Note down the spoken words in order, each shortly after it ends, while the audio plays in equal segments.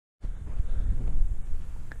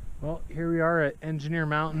Well, here we are at Engineer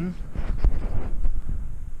Mountain.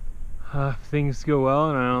 If things go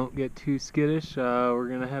well and I don't get too skittish, we're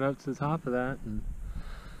gonna head up to the top of that. And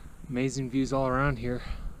amazing views all around here.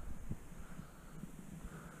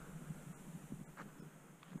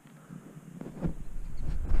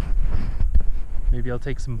 Maybe I'll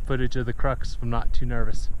take some footage of the crux if I'm not too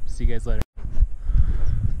nervous. See you guys later.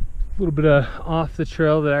 A little bit of off the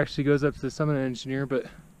trail that actually goes up to the summit of Engineer, but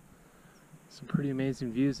some pretty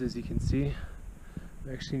amazing views as you can see.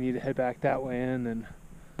 We actually need to head back that way in and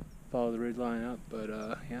follow the ridge line up, but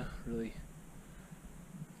yeah, really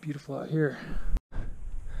beautiful out here.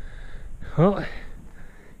 Well,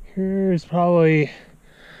 here's probably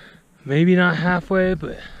maybe not halfway,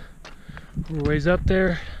 but we're ways up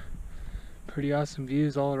there. Pretty awesome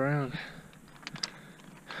views all around.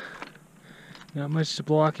 Not much to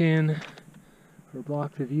block in or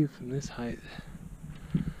block the view from this height.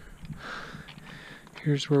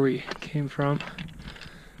 Here's where we came from.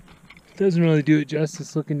 Doesn't really do it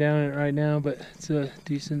justice looking down at it right now, but it's a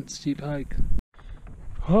decent steep hike.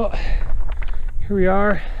 Well, here we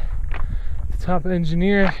are at the top of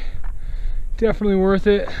Engineer. Definitely worth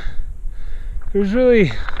it. There's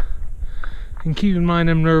really, and keep in mind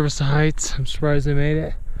I'm nervous of heights. I'm surprised I made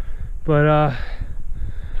it. But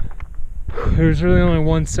there's really only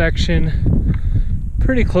one section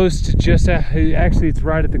pretty close to just, actually it's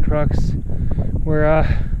right at the crux where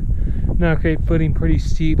not great footing, pretty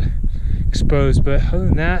steep, exposed, but other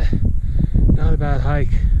than that, not a bad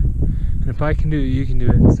hike. And if I can do it, you can do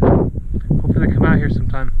it. So hopefully come out here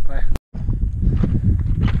sometime. Bye.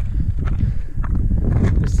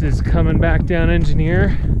 This is coming back down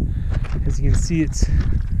Engineer. As you can see, it's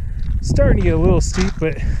starting to get a little steep,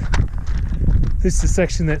 but this is a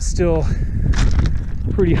section that's still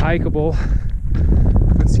pretty hikeable.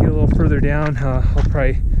 Once you get a little further down, I'll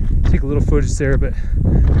probably take a little footage there, but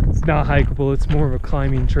it's not hikeable. It's more of a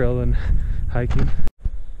climbing trail than hiking.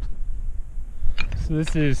 So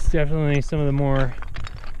this is definitely some of the more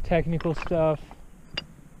technical stuff.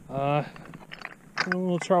 I'm a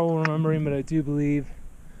little trouble remembering, but I do believe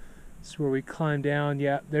this is where we climb down.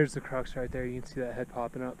 Yeah, there's the crux right there. You can see that head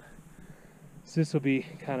popping up. So this will be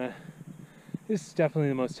kind of, this is definitely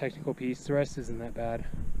the most technical piece. The rest isn't that bad.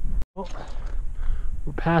 Well,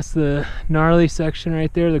 we're past the gnarly section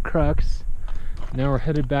right there, the crux. Now we're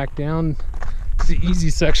headed back down to the easy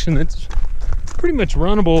section that's pretty much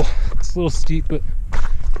runnable. It's a little steep, but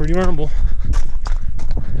pretty runnable.